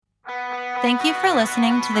Thank you for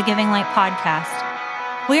listening to the Giving Light podcast.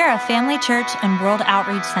 We are a family church and world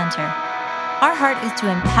outreach center. Our heart is to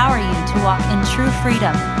empower you to walk in true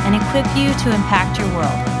freedom and equip you to impact your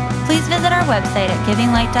world. Please visit our website at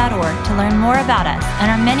givinglight.org to learn more about us and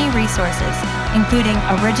our many resources, including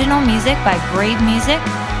original music by Brave Music,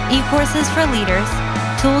 e-courses for leaders,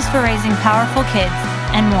 tools for raising powerful kids,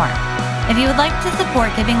 and more. If you would like to support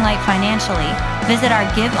Giving Light financially, visit our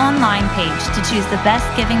Give Online page to choose the best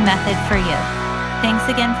giving method for you. Thanks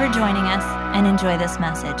again for joining us, and enjoy this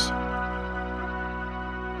message.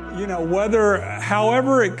 You know,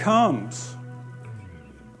 however it comes,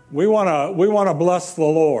 we want to bless the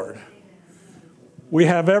Lord. We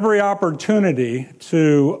have every opportunity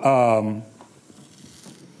to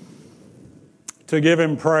give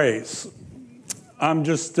Him praise. I'm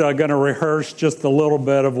just going to rehearse just a little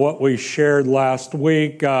bit of what we shared last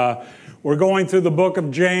week. We're going through the book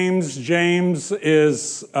of James. James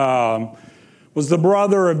was the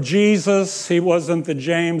brother of Jesus. He wasn't the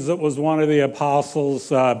James that was one of the apostles,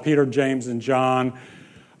 Peter, James, and John.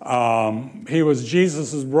 He was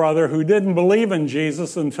Jesus' brother who didn't believe in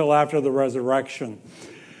Jesus until after the resurrection.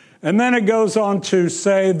 And then it goes on to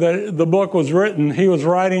say that the book was written, he was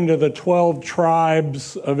writing to the 12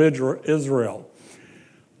 tribes of Israel.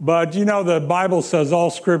 But you know, the Bible says all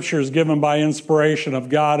Scripture is given by inspiration of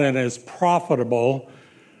God and is profitable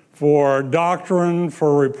for doctrine,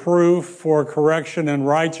 for reproof, for correction in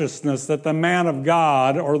righteousness, that the man of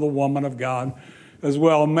God or the woman of God as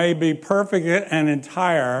well may be perfect and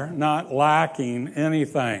entire, not lacking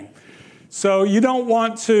anything. So you don't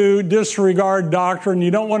want to disregard doctrine. You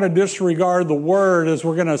don't want to disregard the Word, as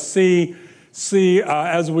we're going to see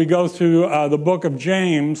as we go through the book of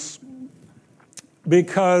James,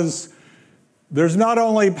 because there's not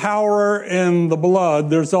only power in the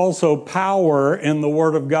blood, there's also power in the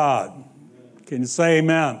Word of God. Can you say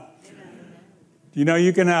amen? Amen. You know,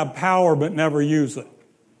 you can have power but never use it.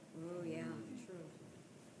 Oh, yeah, true.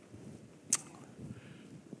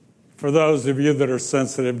 For those of you that are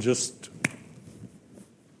sensitive, just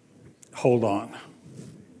hold on.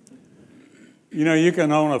 You know, you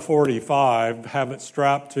can own a .45, have it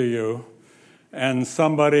strapped to you, and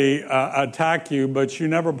somebody attack you, but you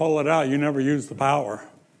never pull it out. You never use the power.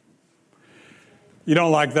 You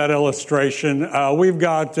don't like that illustration. We've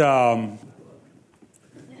got, I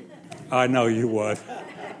know you would.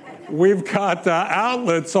 We've got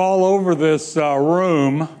outlets all over this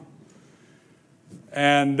room,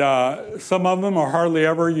 and some of them are hardly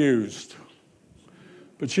ever used.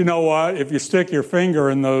 But you know what? If you stick your finger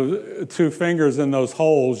in those two fingers in those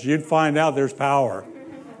holes, you'd find out there's power.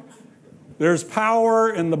 There's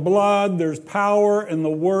power in the blood, there's power in the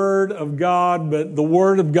Word of God, but the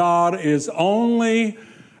Word of God is only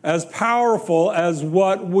as powerful as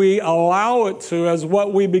what we allow it to, as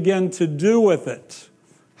what we begin to do with it.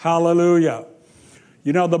 Hallelujah.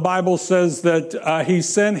 You know, the Bible says that He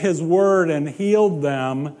sent His Word and healed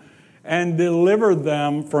them and delivered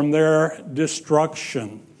them from their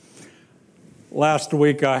destruction. Last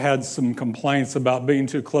week I had some complaints about being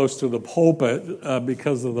too close to the pulpit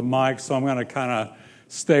because of the mic, so I'm going to kind of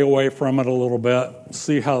stay away from it a little bit,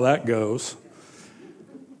 see how that goes.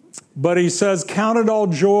 But he says, "Count it all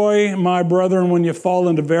joy, my brethren, when you fall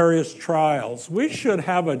into various trials." We should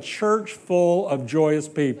have a church full of joyous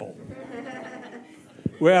people.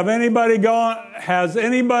 Has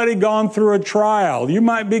anybody gone through a trial? You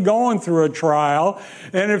might be going through a trial,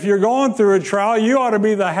 and if you're going through a trial, you ought to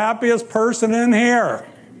be the happiest person in here.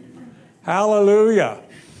 Hallelujah.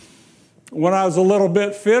 When I was a little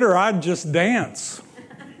bit fitter, I'd just dance.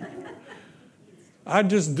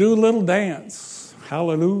 I'd just do a little dance.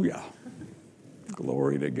 Hallelujah.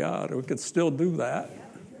 Glory to God. We could still do that.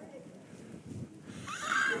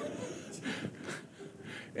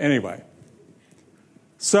 Anyway.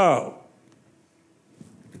 So,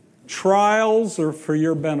 trials are for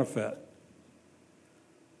your benefit.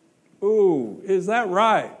 Ooh, is that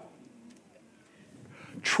right?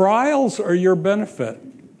 Trials are your benefit.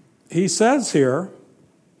 He says here,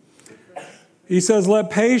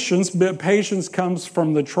 let patience, but patience comes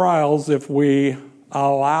from the trials if we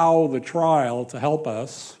allow the trial to help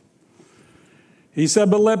us. He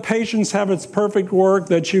said, but let patience have its perfect work,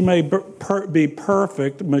 that you may be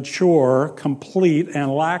perfect, mature, complete,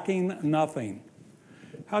 and lacking nothing.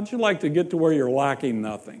 How'd you like to get to where you're lacking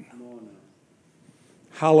nothing?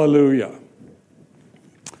 Hallelujah.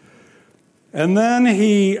 And then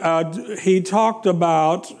he talked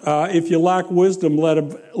about if you lack wisdom,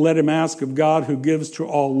 let him ask of God, who gives to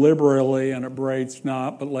all liberally and upbraids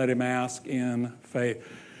not, but let him ask in faith.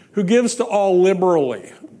 Who gives to all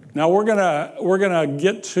liberally. Now we're gonna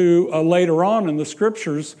get to later on in the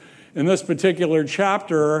scriptures in this particular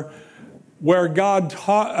chapter where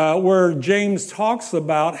where James talks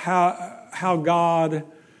about how God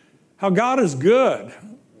is good,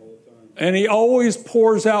 and He always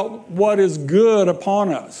pours out what is good upon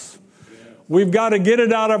us. We've got to get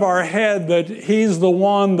it out of our head that He's the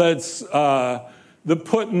one that's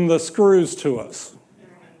putting the screws to us.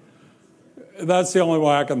 That's the only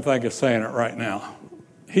way I can think of saying it right now.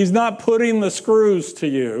 He's not putting the screws to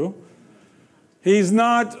you. He's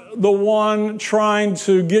not the one trying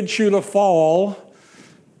to get you to fall.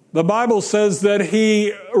 The Bible says that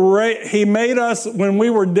He made us, when we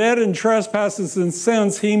were dead in trespasses and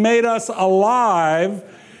sins, He made us alive,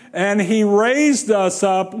 and He raised us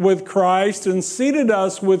up with Christ and seated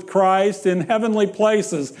us with Christ in heavenly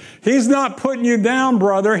places. He's not putting you down,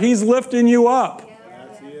 brother. He's lifting you up.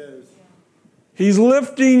 Yes, He is. He's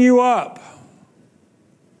lifting you up.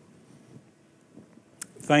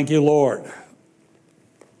 Thank you, Lord.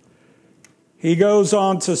 He goes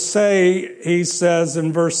on to say, he says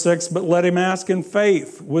in verse 6, but let him ask in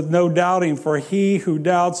faith with no doubting, for he who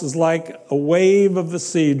doubts is like a wave of the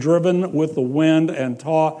sea driven with the wind and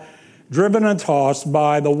tossed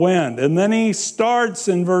by the wind. And then he starts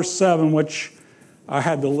in verse 7, which I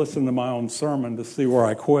had to listen to my own sermon to see where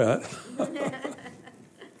I quit.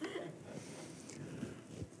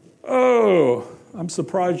 Oh, I'm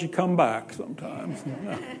surprised you come back sometimes.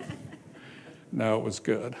 No, it was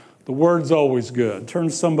good. The Word's always good. Turn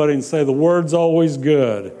to somebody and say, the Word's always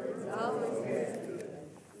good.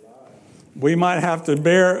 We might have to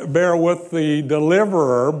bear with the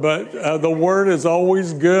deliverer, but the Word is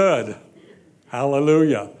always good.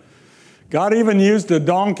 Hallelujah. God even used a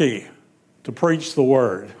donkey to preach the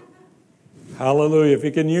Word. Hallelujah. If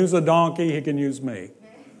He can use a donkey, He can use me.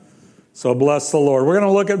 So bless the Lord. We're going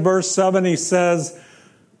to look at verse 7. He says,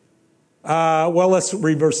 let's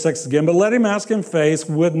read verse 6 again. But let him ask in faith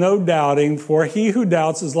with no doubting, for he who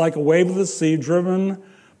doubts is like a wave of the sea driven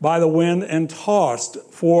by the wind and tossed.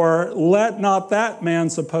 For let not that man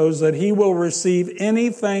suppose that he will receive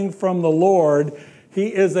anything from the Lord. He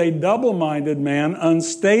is a double-minded man,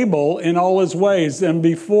 unstable in all his ways. And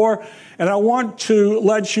I want to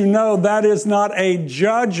let you know that is not a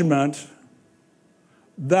judgment.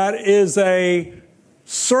 That is a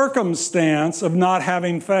circumstance of not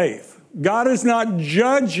having faith. God is not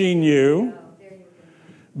judging you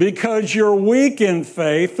because you're weak in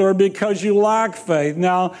faith or because you lack faith.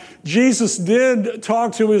 Now, Jesus did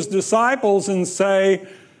talk to His disciples and say,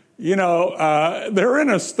 they're in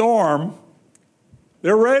a storm.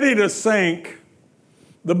 They're ready to sink.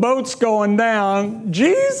 The boat's going down.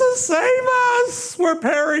 Jesus, save us. We're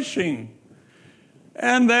perishing.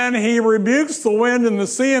 And then He rebukes the wind and the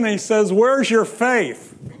sea and He says, where's your faith?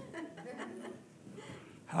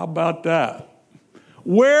 How about that?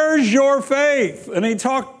 Where's your faith? And He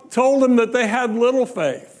told them that they had little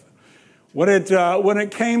faith. When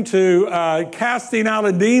it came to casting out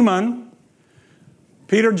a demon,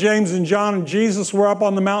 Peter, James, and John and Jesus were up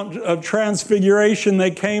on the Mount of Transfiguration.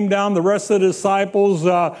 They came down. The rest of the disciples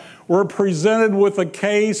were presented with a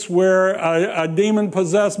case where a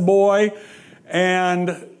demon-possessed boy,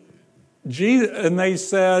 and they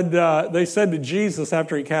said to Jesus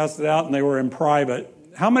after He cast it out, and they were in private,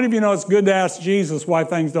 how many of you know it's good to ask Jesus why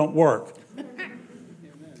things don't work?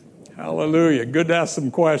 Hallelujah. Good to ask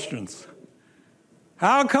some questions.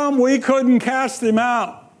 How come we couldn't cast him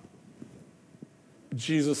out?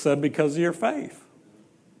 Jesus said, because of your faith.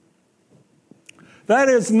 That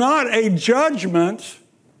is not a judgment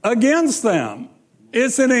against them.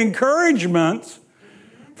 It's an encouragement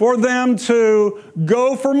for them to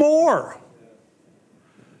go for more.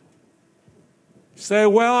 Say,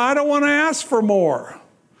 well, I don't want to ask for more.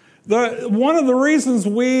 One of the reasons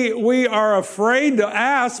we are afraid to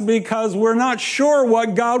ask because we're not sure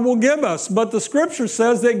what God will give us. But the Scripture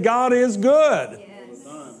says that God is good.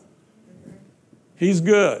 Yes. He's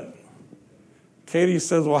good. Katie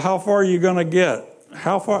says, well, how far are you going to get?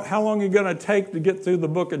 How long are you going to take to get through the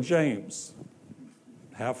book of James?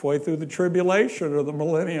 Halfway through the tribulation or the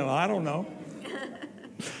millennium? I don't know.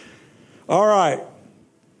 All right.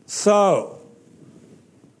 So,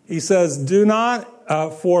 he says,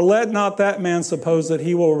 for let not that man suppose that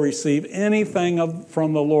he will receive anything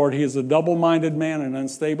from the Lord. He is a double-minded man and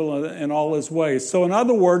unstable in all his ways. So in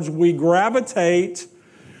other words, we gravitate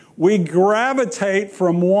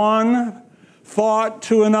from one thought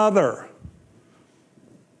to another.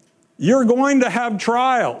 You're going to have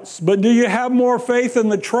trials, but do you have more faith in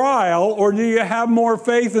the trial, or do you have more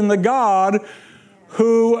faith in the God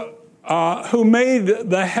who made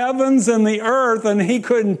the heavens and the earth, and He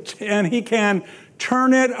can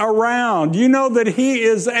turn it around. You know that He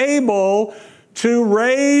is able to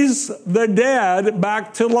raise the dead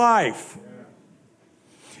back to life.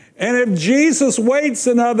 And if Jesus waits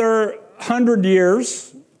another 100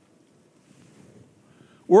 years,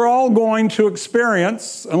 we're all going to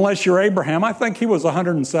experience, unless you're Abraham, I think he was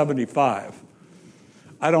 175.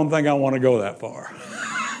 I don't think I want to go that far.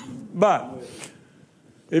 But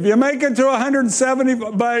if you make it to 170,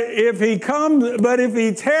 but if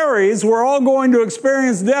he tarries, we're all going to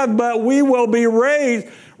experience death, but we will be raised.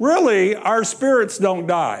 Really, our spirits don't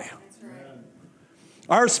die.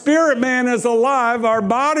 Our spirit man is alive, our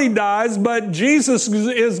body dies, but Jesus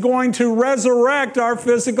is going to resurrect our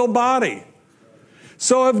physical body.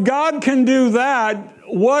 So if God can do that,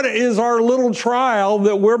 what is our little trial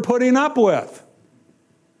that we're putting up with?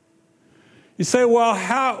 You say, well,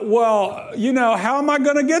 how am I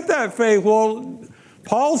going to get that faith? Well,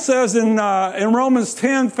 Paul says in Romans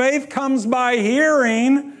 10, faith comes by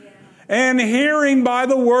hearing, and hearing by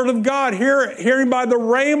the Word of God, hearing by the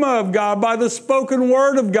rhema of God, by the spoken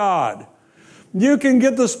Word of God. You can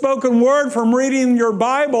get the spoken Word from reading your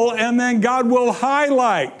Bible, and then God will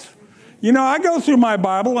highlight. You know, I go through my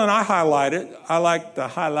Bible and I highlight it. I like to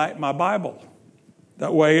highlight my Bible.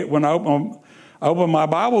 That way, when I open my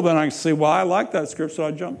Bible, then I can see, well, I like that scripture, so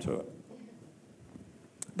I jump to it.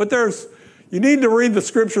 But you need to read the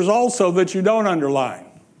scriptures also that you don't underline.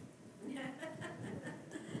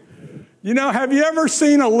 You know, have you ever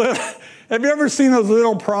seen a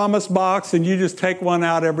little promise box and you just take one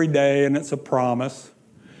out every day and it's a promise?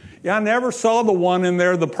 Yeah, I never saw the one in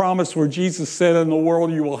there, the promise where Jesus said, in the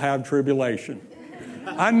world you will have tribulation.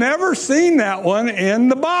 I never seen that one in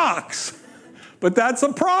the box. But that's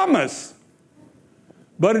a promise.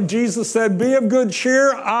 But Jesus said, be of good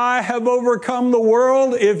cheer, I have overcome the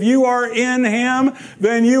world. If you are in Him,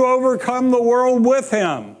 then you overcome the world with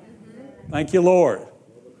Him. Thank you, Lord.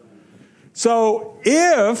 So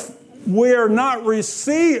if we're not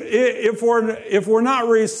if we're not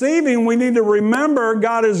receiving, we need to remember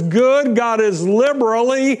God is good, God is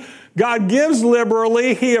God gives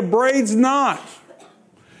liberally, He upbraids not.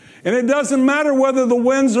 And it doesn't matter whether the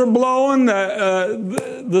winds are blowing,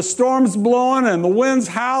 the storm's blowing, and the wind's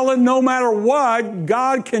howling, no matter what,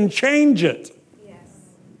 God can change it. Yes.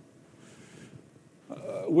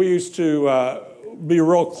 We used to be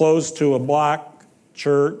real close to a black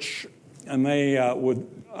church, and I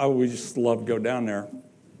would just love to go down there.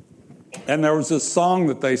 And there was this song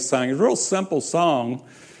that they sang. It's a real simple song.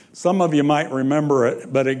 Some of you might remember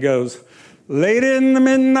it, but it goes, late in the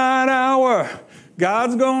midnight hour,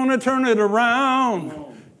 God's going to turn it around.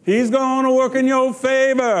 He's going to work in your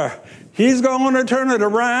favor. He's going to turn it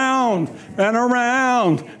around and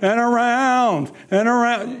around and around and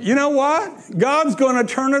around. You know what? God's going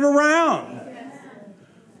to turn it around.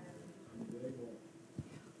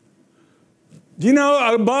 Do you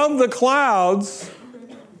know, above the clouds,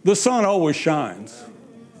 the sun always shines.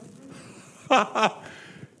 Well,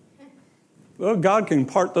 God can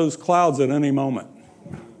part those clouds at any moment.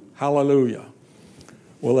 Hallelujah.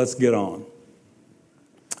 Well, let's get on.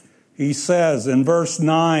 He says in verse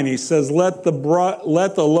 9, he says, let the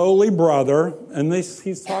lowly brother, and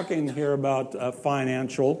he's talking here about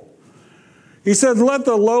financial. He said, let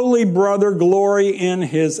the lowly brother glory in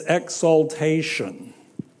his exaltation.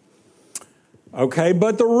 Okay,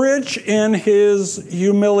 but the rich in his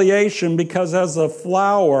humiliation, because as a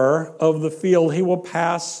flower of the field he will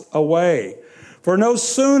pass away. For no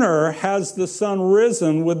sooner has the sun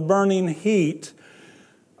risen with burning heat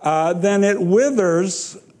than it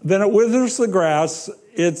withers the grass,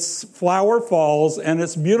 its flower falls, and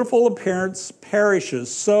its beautiful appearance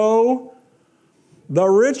perishes. So the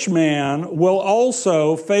rich man will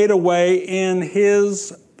also fade away in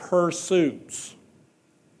his pursuits.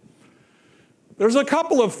 There's a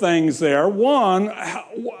couple of things there. One,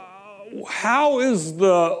 how is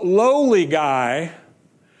the lowly guy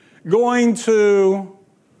going to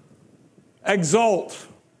exalt?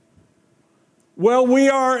 Well, we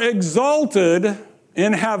are exalted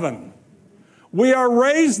in heaven. We are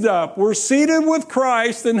raised up. We're seated with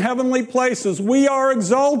Christ in heavenly places. We are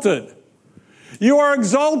exalted. You are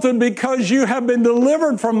exalted because you have been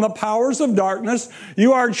delivered from the powers of darkness.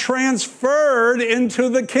 You are transferred into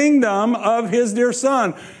the kingdom of His dear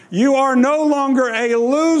Son. You are no longer a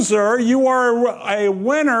loser. You are a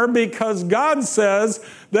winner because God says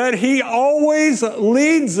that He always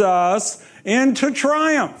leads us into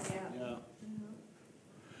triumph. Yeah.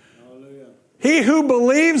 Hallelujah. He who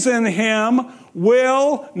believes in Him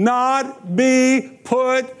will not be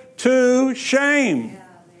put to shame.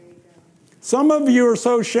 Some of you are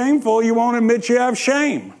so shameful you won't admit you have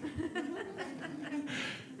shame.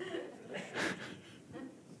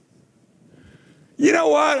 You know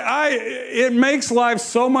what? It makes life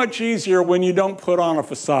so much easier when you don't put on a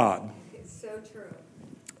facade. It's so true.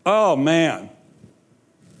 Oh, man.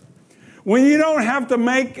 When you don't have to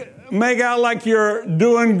make out like you're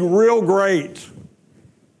doing real great.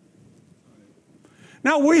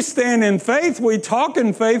 Now, we stand in faith, we talk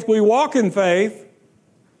in faith, we walk in faith.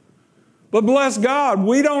 But bless God,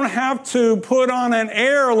 we don't have to put on an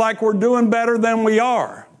air like we're doing better than we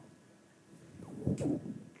are.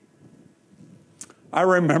 I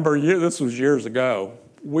remember, this was years ago,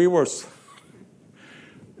 we preached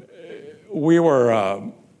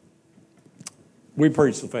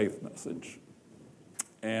the faith message.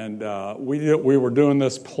 And we were doing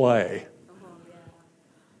this play.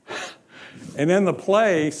 And in the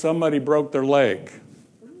play, somebody broke their leg.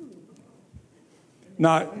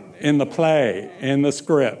 Not in the play, in the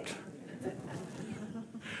script.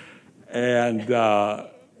 And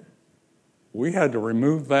we had to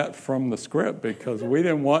remove that from the script because we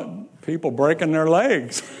didn't want people breaking their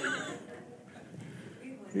legs.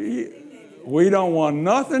 We don't want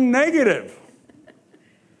nothing negative.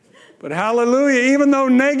 But hallelujah, even though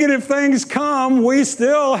negative things come, we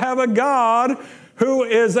still have a God who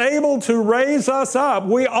is able to raise us up.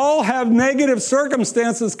 We all have negative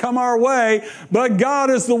circumstances come our way, but God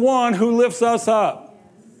is the one who lifts us up.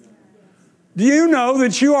 Do you know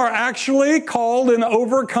that you are actually called an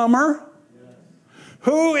overcomer?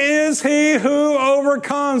 Who is he who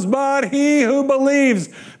overcomes but he who believes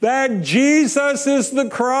that Jesus is the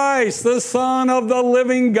Christ, the Son of the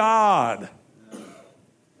living God?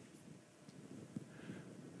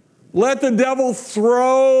 Let the devil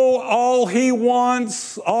throw all he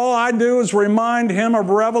wants. All I do is remind him of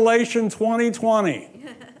Revelation 20:20.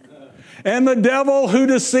 And the devil who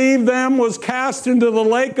deceived them was cast into the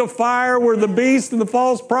lake of fire where the beast and the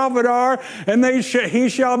false prophet are, and he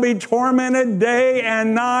shall be tormented day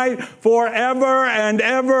and night forever and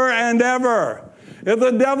ever and ever. If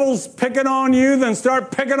the devil's picking on you, then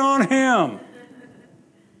start picking on him.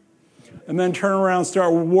 And then turn around and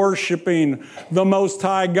start worshiping the Most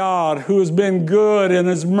High God, who has been good and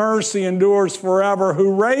his mercy endures forever,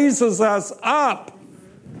 who raises us up.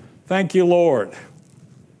 Thank you, Lord.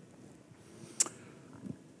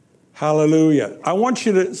 Hallelujah. I want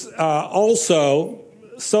you to also,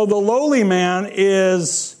 so the lowly man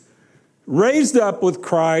is raised up with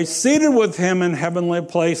Christ, seated with him in heavenly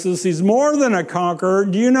places. He's more than a conqueror.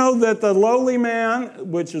 Do you know that the lowly man,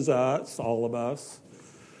 which is us, all of us,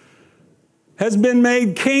 has been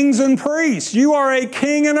made kings and priests? You are a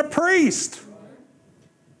king and a priest.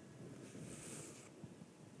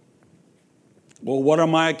 Well, what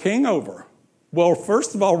am I a king over? Well,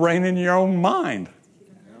 first of all, reign in your own mind.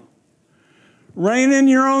 Reign in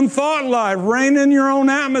your own thought life. Reign in your own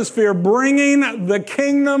atmosphere. Bringing the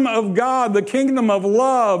kingdom of God, the kingdom of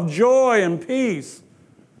love, joy, and peace.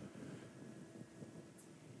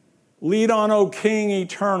 Lead on, O King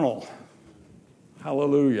eternal.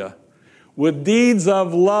 Hallelujah. With deeds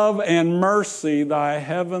of love and mercy, thy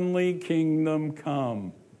heavenly kingdom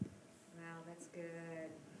come. Wow, that's good.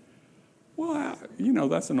 Well, you know,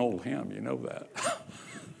 that's an old hymn. You know that.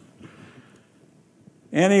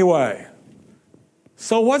 Anyway.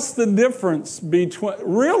 So what's the difference between,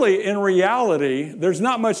 really, in reality, there's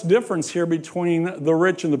not much difference here between the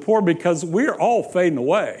rich and the poor because we're all fading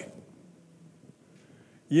away.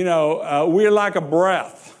 You know, we're like a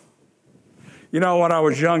breath. You know, when I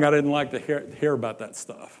was young, I didn't like to hear about that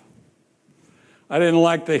stuff. I didn't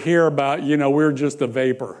like to hear about, you know, we're just a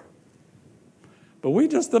vapor. But we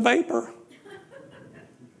just a vapor.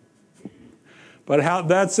 But how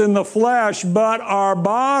that's in the flesh, but our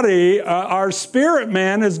body, our spirit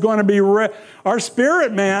man is going to be, our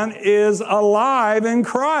spirit man is alive in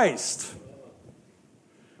Christ.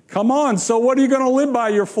 Come on, so what are you going to live by,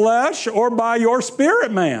 your flesh or by your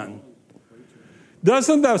spirit man?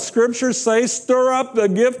 Doesn't the scripture say, stir up the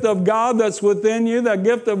gift of God that's within you? The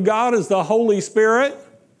gift of God is the Holy Spirit.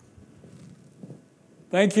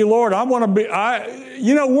 Thank you, Lord. I want to be,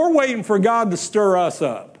 we're waiting for God to stir us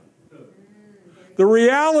up. The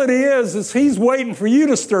reality is he's waiting for you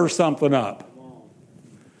to stir something up.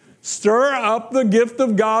 Stir up the gift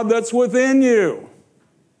of God that's within you.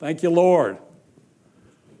 Thank you, Lord.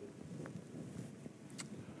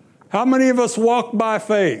 How many of us walk by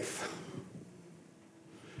faith?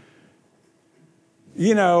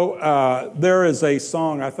 You know, there is a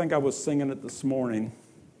song, I think I was singing it this morning.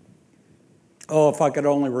 Oh, if I could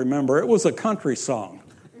only remember. It was a country song.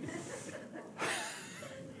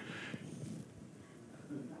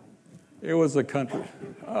 It was a country.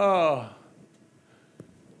 Oh.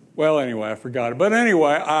 Well, anyway, I forgot it. But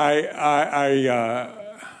anyway, I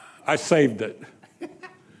saved it.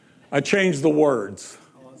 I changed the words.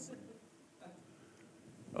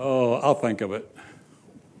 Oh, I'll think of it.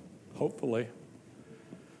 Hopefully.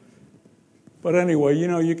 But anyway,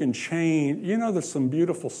 you can change. There's some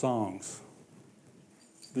beautiful songs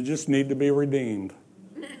that just need to be redeemed.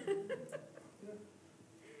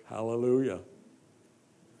 Hallelujah.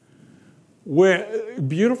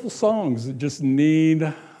 Beautiful songs that just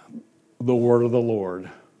need the word of the Lord.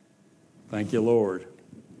 Thank you, Lord.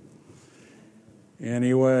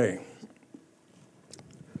 Anyway.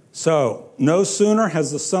 So, no sooner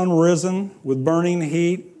has the sun risen with burning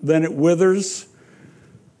heat than it withers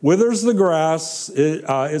the grass,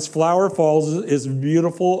 its flower falls, its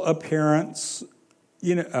beautiful appearance,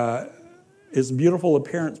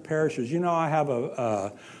 perishes. I have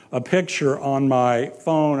a picture on my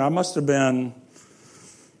phone. I must have been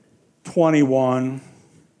 21,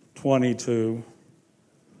 22.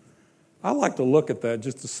 I like to look at that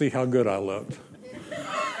just to see how good I looked.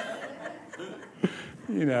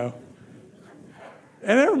 And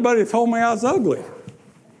everybody told me I was ugly.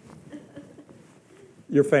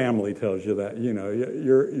 Your family tells you that,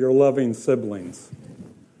 your loving siblings,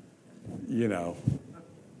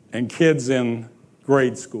 and kids in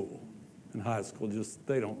grade school and high school,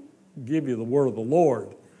 they don't give you the word of the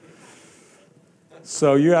Lord.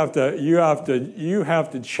 So you have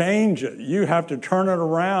to change it. You have to turn it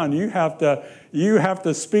around. You have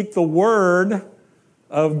to speak the word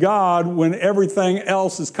of God when everything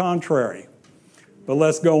else is contrary. But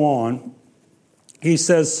let's go on. He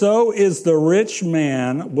says, so is the rich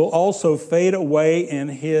man will also fade away in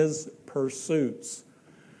his pursuits.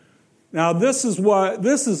 Now, this is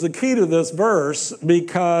the key to this verse,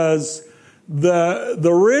 because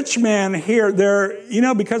the rich man here,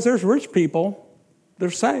 because there's rich people,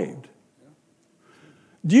 they're saved.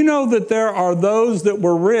 Do you know that there are those that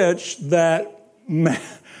were rich that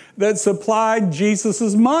supplied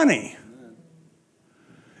Jesus' money?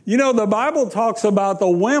 The Bible talks about the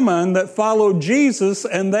women that followed Jesus,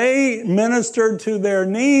 and they ministered to their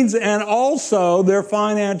needs and also their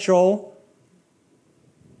financial.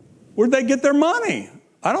 Where'd they get their money?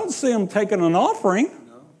 I don't see them taking an offering.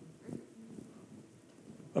 No.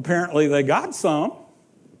 Apparently they got some.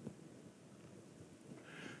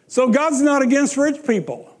 So God's not against rich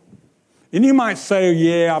people. And you might say,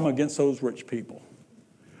 yeah, I'm against those rich people.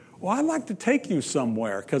 Well, I'd like to take you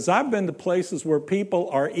somewhere, because I've been to places where people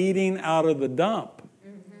are eating out of the dump.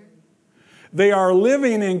 Mm-hmm. They are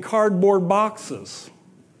living in cardboard boxes.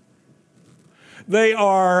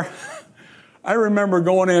 I remember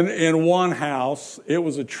going in one house. It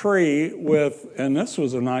was a tree and this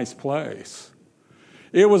was a nice place.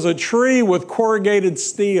 It was a tree with corrugated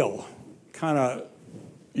steel, kind of,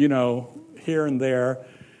 here and there.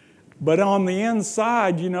 But on the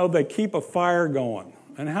inside, they keep a fire going.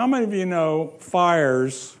 And how many of you know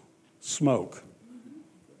fires smoke?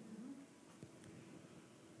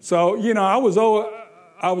 So, I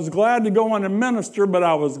was glad to go on and minister, but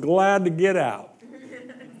I was glad to get out.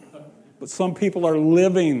 But some people are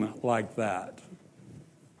living like that.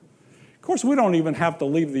 Of course, we don't even have to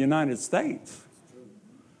leave the United States.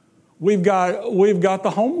 We've got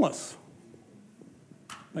the homeless.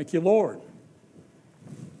 Thank you, Lord.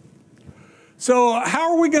 So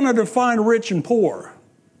how are we going to define rich and poor?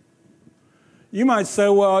 You might say,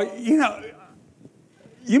 well, you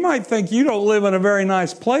might think you don't live in a very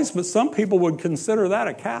nice place, but some people would consider that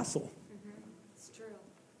a castle. It's true.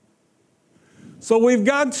 So we've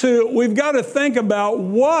got to think about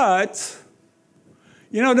what,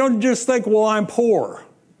 don't just think, well, I'm poor.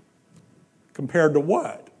 Compared to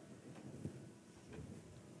what?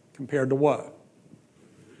 Compared to what?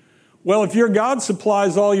 Well, if your God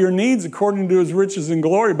supplies all your needs according to his riches and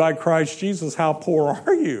glory by Christ Jesus, how poor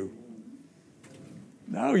are you?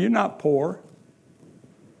 No, you're not poor.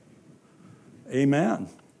 Amen.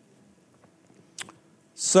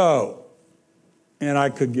 So, and I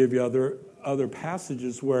could give you other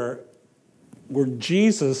passages where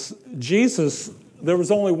Jesus, there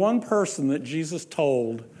was only one person that Jesus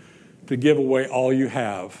told to give away all you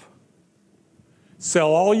have. Sell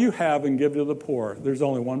all you have and give to the poor. There's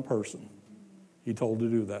only one person he told to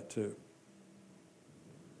do that to.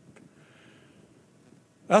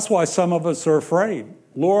 That's why some of us are afraid.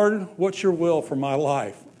 Lord, what's your will for my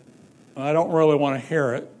life? I don't really want to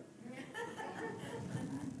hear it.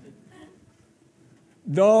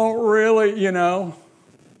 Don't really,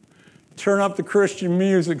 turn up the Christian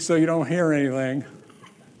music so you don't hear anything.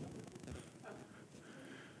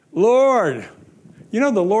 Lord,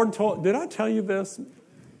 the Lord did I tell you this?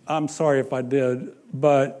 I'm sorry if I did,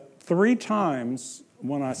 but 3 times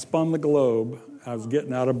when I spun the globe, I was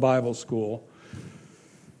getting out of Bible school,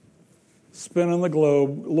 spinning the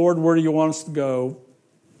globe. Lord, where do you want us to go?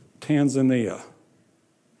 Tanzania.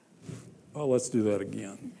 Oh, let's do that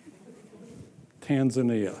again.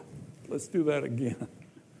 Tanzania. Let's do that again.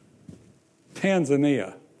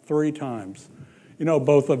 Tanzania, 3 times. You know,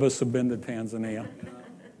 both of us have been to Tanzania.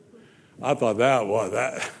 I thought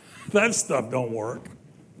that stuff don't work.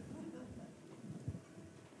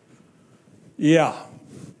 Yeah.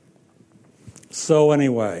 So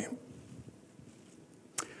anyway,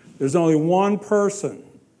 there's only one person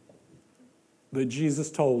that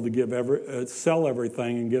Jesus told to give sell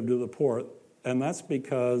everything and give to the poor, and that's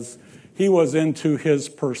because he was into his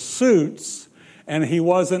pursuits and he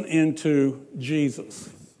wasn't into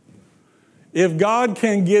Jesus. If God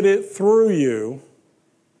can get it through you,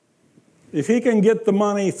 if he can get the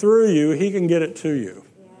money through you, he can get it to you.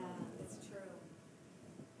 Yeah, that's true.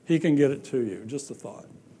 He can get it to you. Just a thought.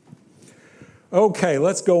 Okay,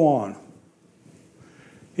 let's go on.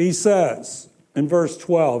 He says, in verse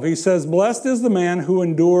 12, he says, "Blessed is the man who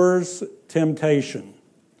endures temptation.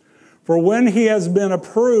 For when he has been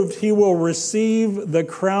approved, he will receive the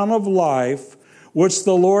crown of life, which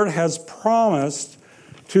the Lord has promised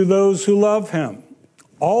to those who love him."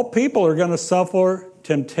 All people are going to suffer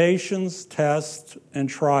temptations, tests, and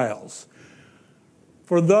trials.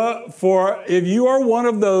 For if you are one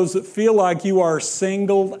of those that feel like you are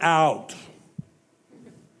singled out,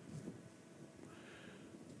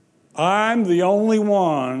 I'm the only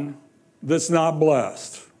one that's not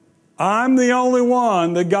blessed. I'm the only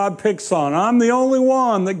one that God picks on. I'm the only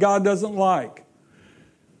one that God doesn't like.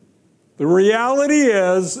 The reality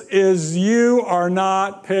is you are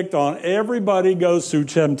not picked on. Everybody goes through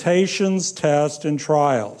temptations, tests, and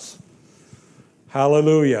trials.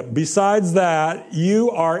 Hallelujah. Besides that,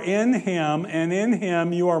 you are in him, and in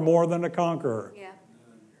him you are more than a conqueror. Yeah.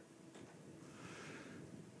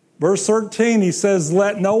 Verse 13, he says,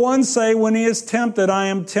 "Let no one say when he is tempted, I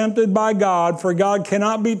am tempted by God, for God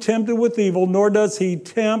cannot be tempted with evil, nor does he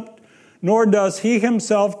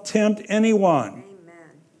himself tempt anyone." Amen.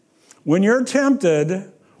 When you're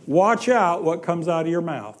tempted, watch out what comes out of your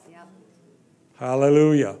mouth. Yep.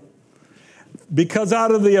 Hallelujah. Because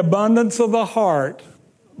out of the abundance of the heart,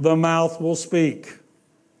 the mouth will speak.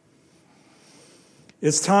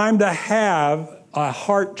 It's time to have a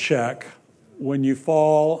heart check when you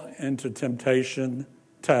fall into temptation,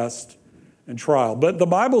 test, and trial. But the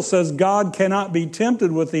Bible says God cannot be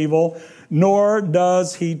tempted with evil, nor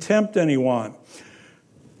does he tempt anyone.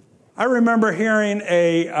 I remember hearing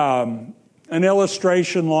an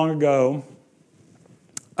illustration long ago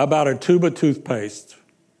about a tube of toothpaste.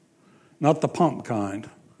 Not the pump kind,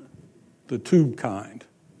 the tube kind.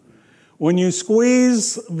 When you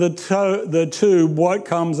squeeze the tube, what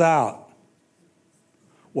comes out?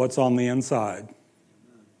 What's on the inside?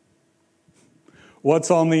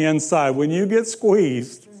 What's on the inside? When you get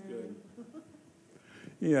squeezed,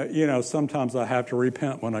 you know, sometimes I have to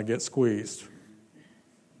repent when I get squeezed.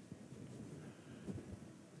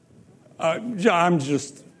 I'm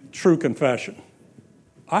just true confession.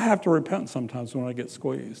 I have to repent sometimes when I get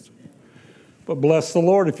squeezed. But bless the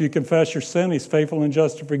Lord, if you confess your sin, he's faithful and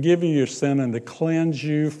just to forgive you your sin and to cleanse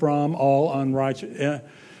you from all unrighteousness.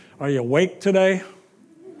 Are you awake today?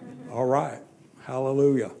 All right.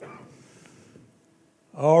 Hallelujah.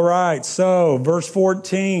 All right. So, verse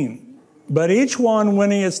 14. "But each one,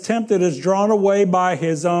 when he is tempted, is drawn away by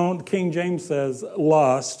his own," King James says,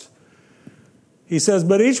 lust. He says,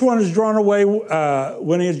 "But each one is drawn away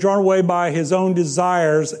when he is drawn away by his own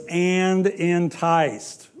desires and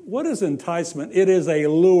enticed." What is enticement? It is a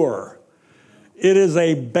lure. It is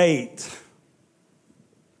a bait.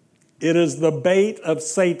 It is the bait of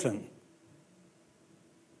Satan.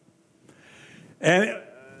 And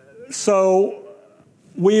so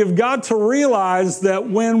we have got to realize that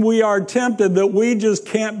when we are tempted, that we just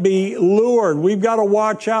can't be lured. We've got to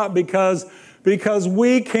watch out because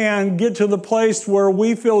we can get to the place where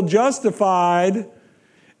we feel justified,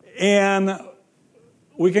 and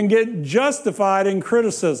we can get justified in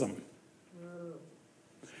criticism.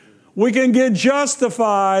 We can get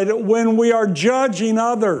justified when we are judging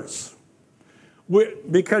others.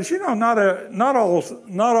 Because, you know, not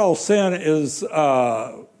all sin is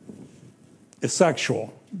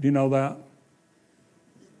sexual. Do you know that?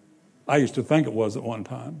 I used to think it was at one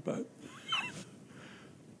time, but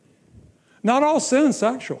not all sin is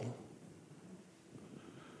sexual.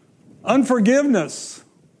 Unforgiveness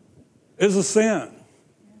is a sin.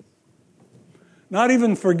 Not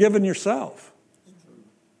even forgiving yourself.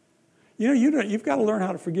 You know, you've got to learn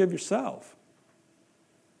how to forgive yourself.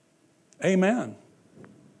 Amen.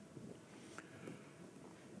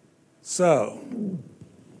 So,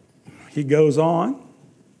 he goes on.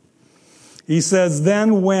 He says,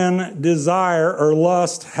 then when desire or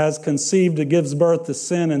lust has conceived, it gives birth to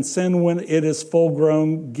sin, and sin, when it is full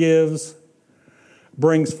grown,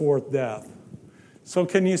 brings forth death. So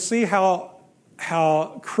can you see how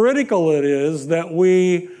critical it is that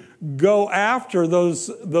we go after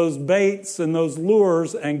those baits and those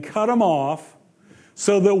lures and cut them off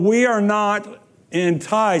so that we are not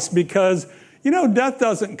enticed? Because, death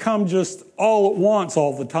doesn't come just all at once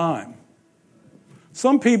all the time.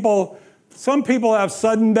 Some people have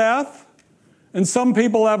sudden death, and some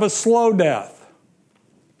people have a slow death.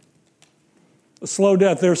 A slow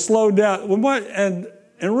death. They're slow death. And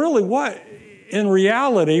really, what, in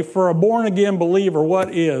reality, for a born-again believer,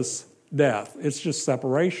 what is death? It's just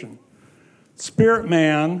separation. Spirit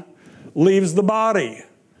man leaves the body,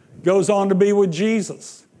 goes on to be with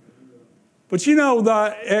Jesus. But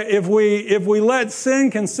if we let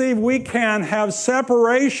sin conceive, we can have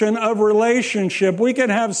separation of relationship. We can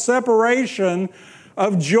have separation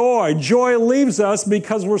of joy. Joy leaves us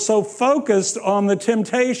because we're so focused on the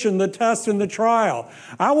temptation, the test, and the trial.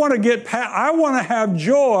 I want to have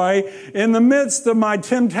joy in the midst of my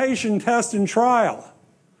temptation, test, and trial.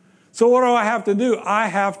 So what do I have to do? I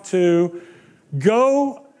have to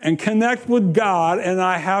go and connect with God, and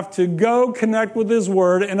I have to go connect with His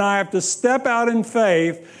Word, and I have to step out in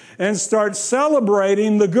faith and start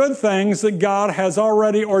celebrating the good things that God has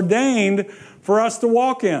already ordained for us to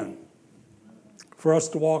walk in. For us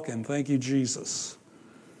to walk in. Thank you, Jesus.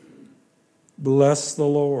 Bless the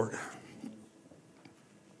Lord.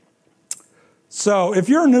 So, if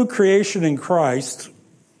you're a new creation in Christ,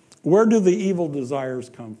 where do the evil desires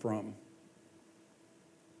come from?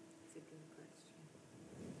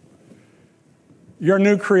 You're a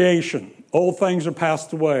new creation. Old things are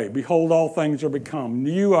passed away. Behold, all things are become.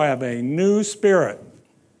 You have a new spirit.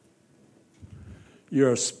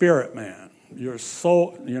 You're a spirit man. You're a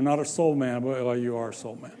soul. You're not a soul man, but well, you are a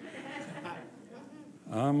soul man.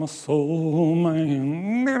 I'm a soul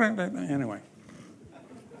man. Anyway.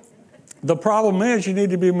 The problem is you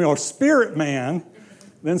need to be more spirit man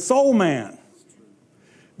than soul man.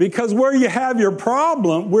 Because where you have your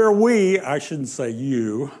problem, where we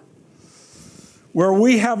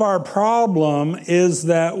have our problem is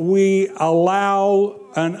that we allow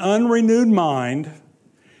an unrenewed mind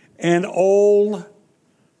and old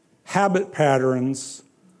habit patterns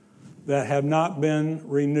that have not been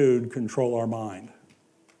renewed control our mind.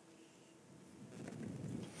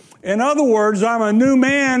 In other words, I'm a new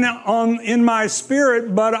man in my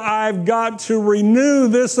spirit, but I've got to renew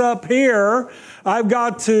this up here. I've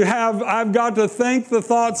got to think the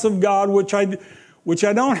thoughts of God, which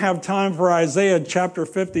I don't have time for. Isaiah chapter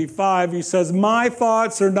 55, he says, my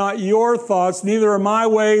thoughts are not your thoughts, neither are my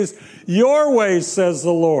ways your ways, says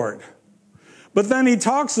the Lord. But then he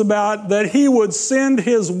talks about that he would send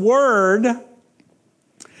his word,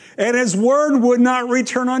 and his word would not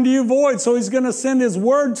return unto you void. So he's going to send his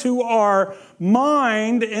word to our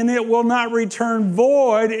mind, and it will not return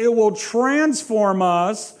void. It will transform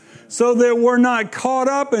us so that we're not caught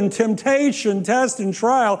up in temptation, test, and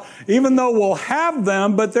trial, even though we'll have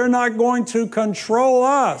them, but they're not going to control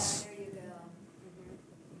us.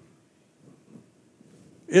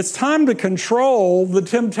 It's time to control the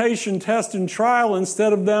temptation, test, and trial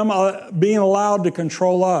instead of them being allowed to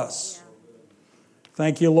control us.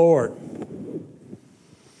 Thank you, Lord.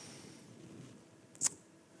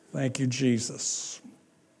 Thank you, Jesus.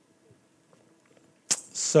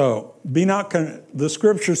 So, the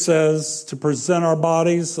Scripture says to present our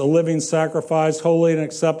bodies a living sacrifice, holy and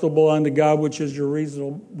acceptable unto God, which is your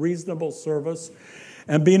reasonable service.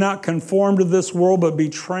 And be not conformed to this world, but be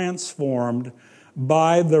transformed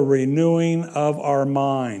by the renewing of our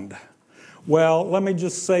mind. Well, let me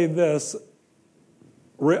just say this.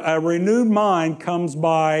 A renewed mind comes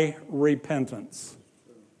by repentance.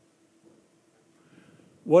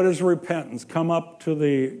 What is repentance? Come up to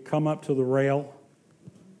the rail,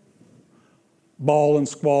 bawl and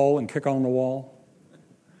squall and kick on the wall?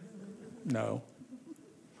 No.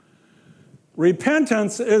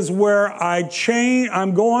 Repentance is where I change.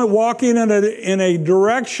 I'm walking in a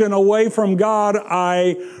direction away from God.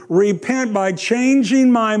 I repent by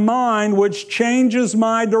changing my mind, which changes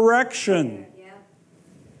my direction. Yeah.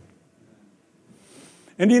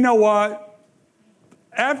 And you know what?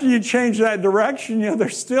 After you change that direction,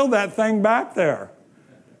 there's still that thing back there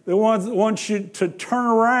that wants you to turn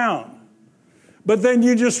around. But then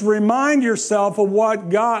you just remind yourself of what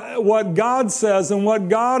God says and what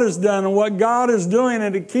God has done and what God is doing,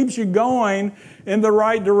 and it keeps you going in the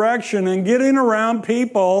right direction and getting around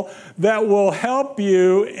people that will help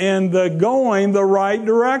you in going the right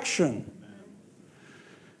direction.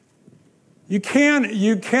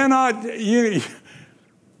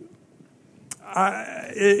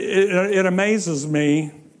 It amazes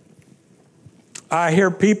me. I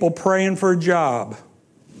hear people praying for a job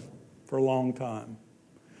for a long time.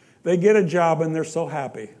 They get a job and they're so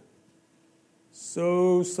happy.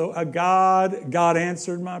 God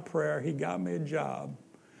answered my prayer. He got me a job.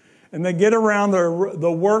 And they get around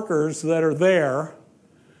the workers that are there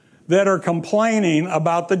that are complaining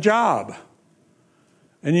about the job.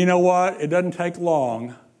 And you know what? It doesn't take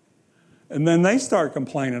long. And then they start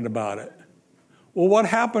complaining about it. Well, what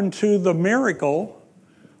happened to the miracle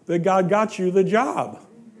that God got you the job?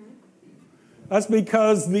 That's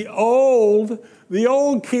because the old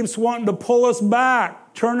keeps wanting to pull us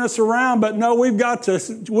back, turn us around. But no, we've got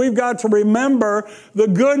to remember the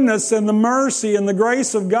goodness and the mercy and the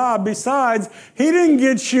grace of God. Besides, He didn't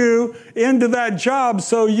get you into that job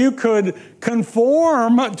so you could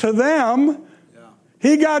conform to them.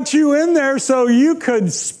 He got you in there so you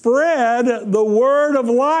could spread the word of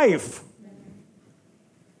life.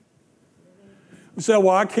 You say,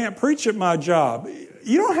 well, I can't preach at my job.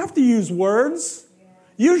 You don't have to use words.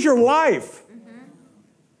 Use your life.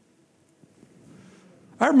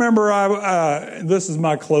 I remember, this is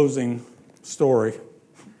my closing story.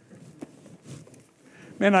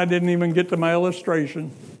 Man, I didn't even get to my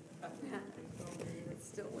illustration.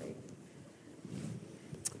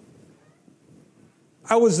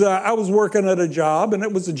 I was working at a job, and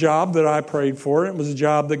it was a job that I prayed for. It was a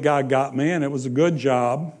job that God got me, and it was a good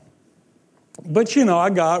job. But, I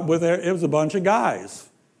got with it. It was a bunch of guys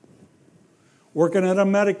working at a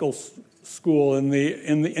medical school in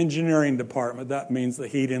the engineering department. That means the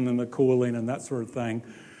heating and the cooling and that sort of thing.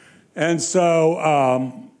 And so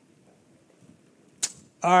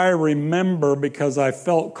I remember, because I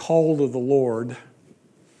felt called to the Lord,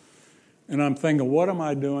 and I'm thinking, what am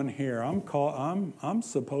I doing here? I'm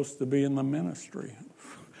supposed to be in the ministry.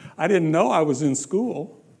 I didn't know I was in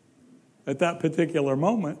school at that particular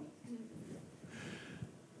moment.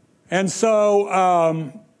 And so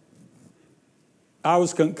I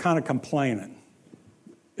was kind of complaining.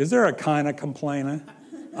 Is there a kind of complaining?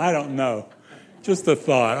 I don't know. Just a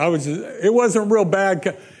thought. It wasn't real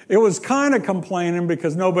bad. It was kind of complaining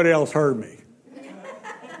because nobody else heard me.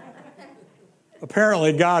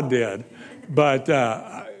 Apparently God did. But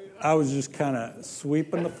I was just kind of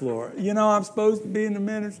sweeping the floor. I'm supposed to be in the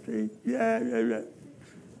ministry. Yeah.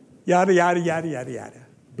 Yada, yada, yada, yada, yada.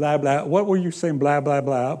 Blah, blah. What were you saying? Blah, blah,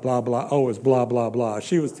 blah, blah, blah. Oh, it was blah, blah, blah.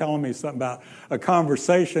 She was telling me something about a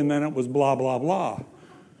conversation, then it was blah, blah, blah.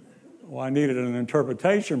 Well, I needed an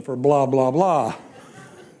interpretation for blah, blah, blah. I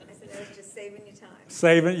said, I was just saving you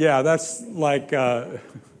time. Yeah, that's like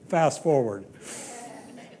fast forward.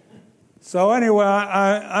 So anyway,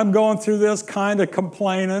 I'm going through this kind of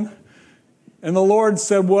complaining. And the Lord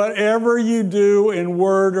said, whatever you do in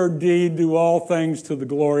word or deed, do all things to the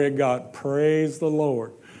glory of God. Praise the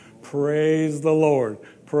Lord. Praise the Lord.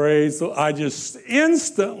 I just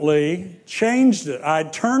instantly changed it. I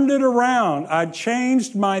turned it around. I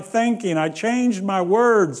changed my thinking. I changed my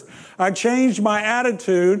words. I changed my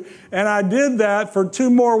attitude. And I did that for 2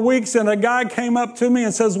 more weeks. And a guy came up to me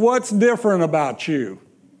and says, what's different about you?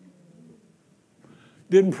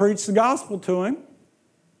 Didn't preach the gospel to him,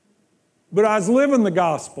 but I was living the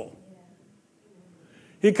gospel.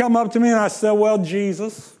 He come up to me and I said, well,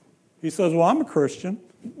 Jesus. He says, well, I'm a Christian.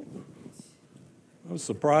 That was a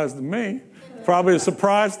surprise to me. Probably a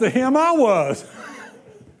surprise to him I was.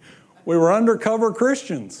 We were undercover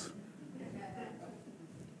Christians.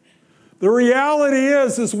 The reality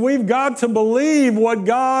is we've got to believe what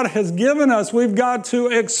God has given us. We've got to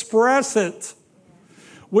express it.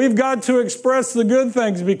 We've got to express the good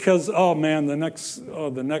things because,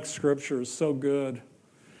 the next scripture is so good.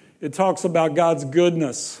 It talks about God's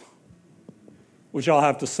goodness, which I'll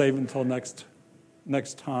have to save until next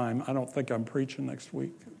time. I don't think I'm preaching next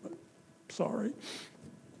week, but sorry.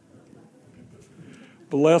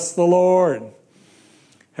 Bless the Lord.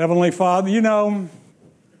 Heavenly Father,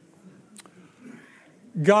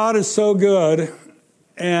 God is so good,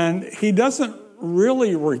 and He doesn't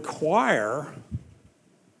really require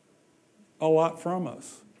a lot from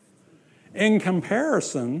us in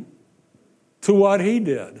comparison to what He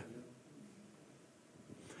did.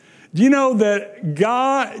 Do you know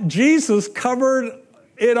that Jesus covered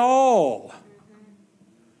it all?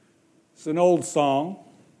 It's an old song.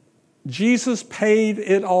 Jesus paid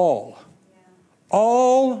it all.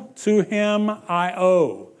 All to Him I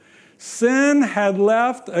owe. Sin had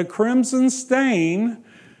left a crimson stain.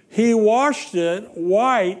 He washed it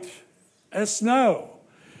white as snow.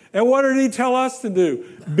 And what did He tell us to do?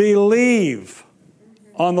 Believe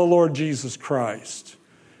on the Lord Jesus Christ.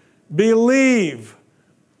 believe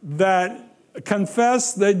that,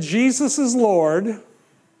 confess that Jesus is Lord,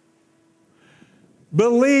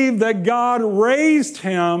 believe that God raised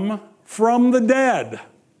him from the dead.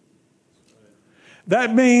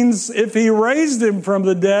 That means if he raised him from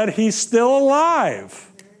the dead, he's still alive.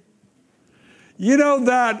 You know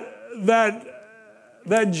that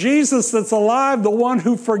Jesus that's alive, the one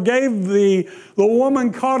who forgave the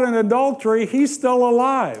woman caught in adultery, he's still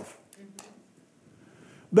alive.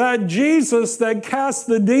 That Jesus that cast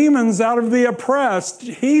the demons out of the oppressed,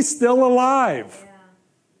 he's still alive.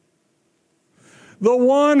 The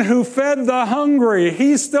one who fed the hungry,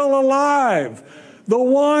 he's still alive. The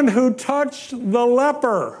one who touched the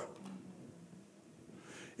leper.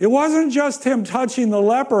 It wasn't just him touching the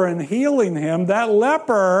leper and healing him. That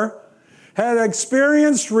leper had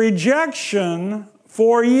experienced rejection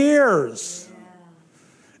for years.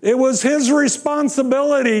 It was his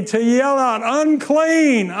responsibility to yell out,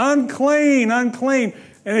 unclean, unclean, unclean.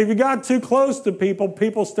 And if you got too close to people,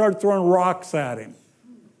 people started throwing rocks at him.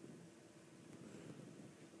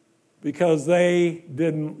 Because they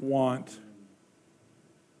didn't want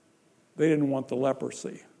the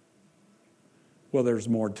leprosy. Well, there's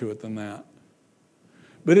more to it than that.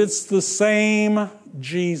 But it's the same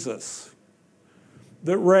Jesus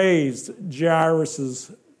that raised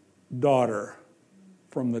Jairus' daughter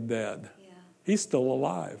from the dead. Yeah. He's still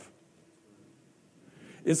alive.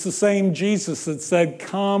 It's the same Jesus that said,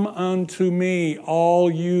 come unto me,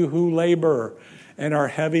 all you who labor and are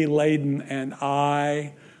heavy laden, and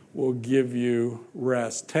I will give you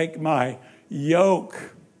rest. Take my yoke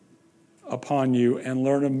upon you and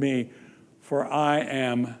learn of me, for I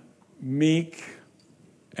am meek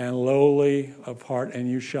and lowly of heart, and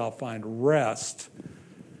you shall find rest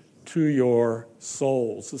to your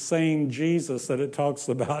souls. The same Jesus that it talks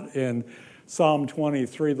about in Psalm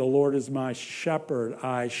 23, the Lord is my shepherd,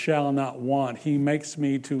 I shall not want. He makes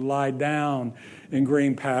me to lie down in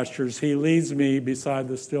green pastures. He leads me beside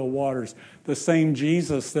the still waters. The same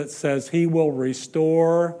Jesus that says he will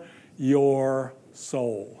restore your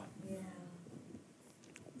soul. Yeah.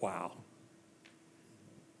 Wow.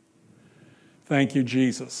 Thank you,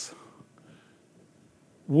 Jesus.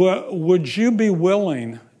 Would you be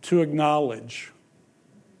willing to acknowledge?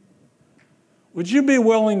 Would you be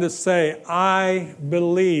willing to say, I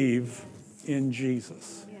believe in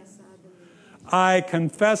Jesus? Yes, I believe. I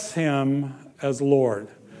confess him as Lord.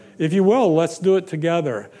 If you will, let's do it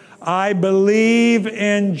together. I believe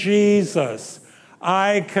in Jesus.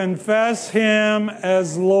 I confess him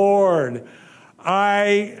as Lord.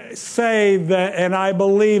 I say that, and I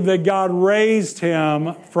believe that God raised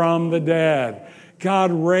him from the dead.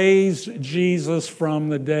 God raised Jesus from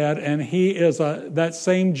the dead, and he is that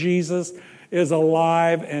same Jesus is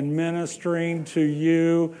alive and ministering to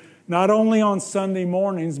you, not only on Sunday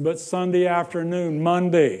mornings, but Sunday afternoon,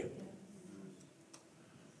 Monday.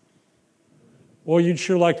 Well, you'd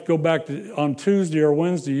sure like to go back on Tuesday or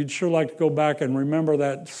Wednesday, you'd sure like to go back and remember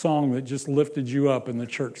that song that just lifted you up in the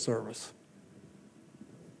church service.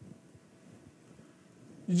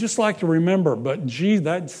 You just like to remember, but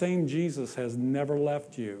that same Jesus has never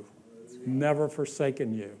left you, never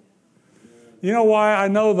forsaken you. You know why I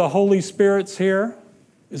know the Holy Spirit's here?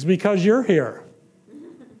 Is because you're here.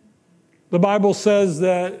 The Bible says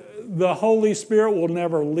that the Holy Spirit will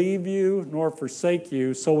never leave you nor forsake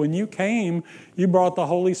you. So when you came, you brought the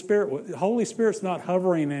Holy Spirit. The Holy Spirit's not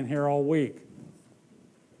hovering in here all week.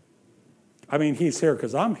 I mean, he's here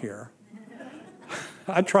because I'm here.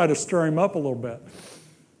 I try to stir him up a little bit.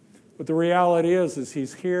 But the reality is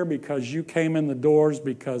he's here because you came in the doors,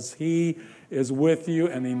 because he is with you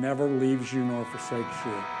and he never leaves you nor forsakes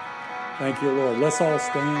you. Thank you, Lord. Let's all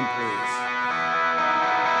stand, please.